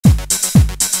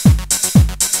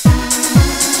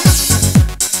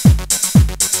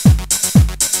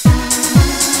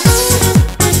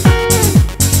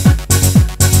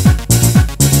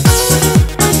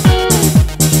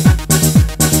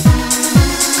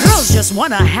just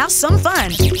wanna have some fun.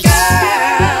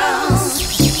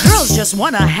 Girls just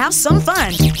wanna have some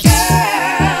fun.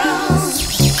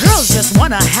 Girls just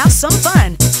wanna have some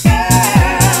fun.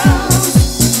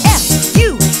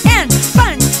 F-U-N,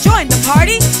 fun, join the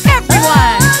party,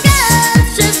 everyone.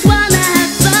 Girls just wanna have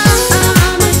fun.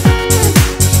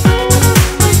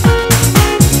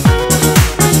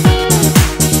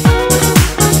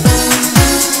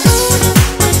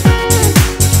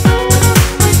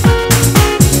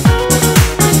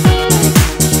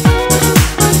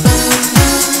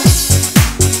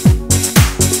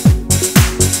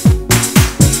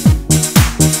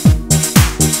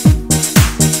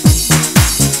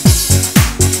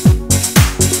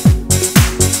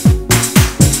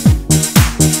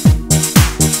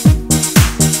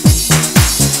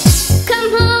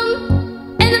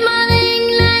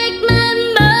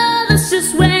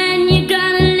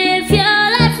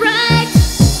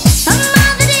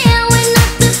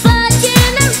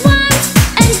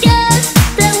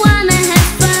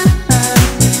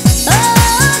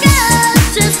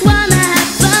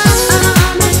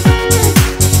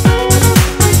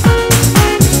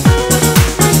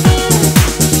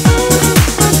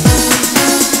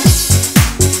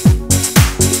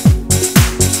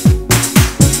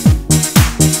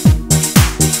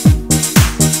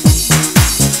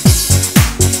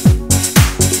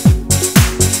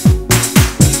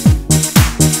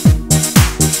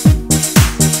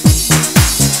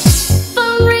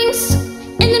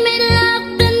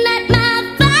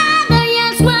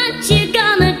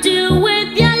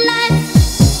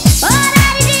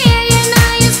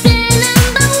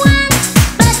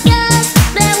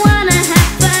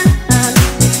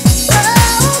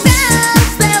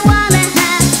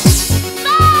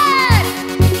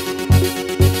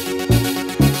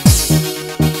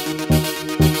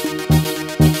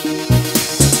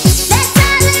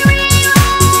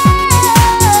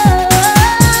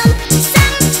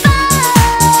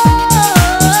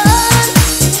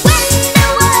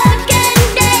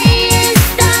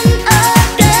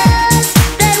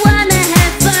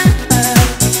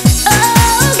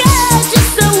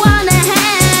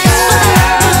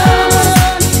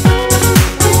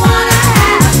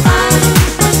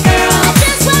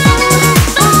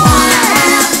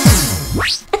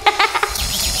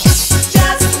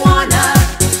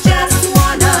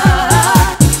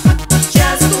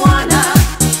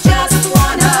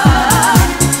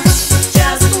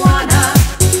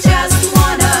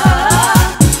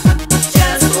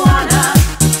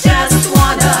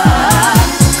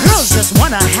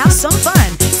 Have some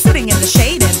fun, sitting in the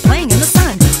shade and playing in the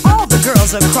sun. All the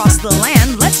girls across the land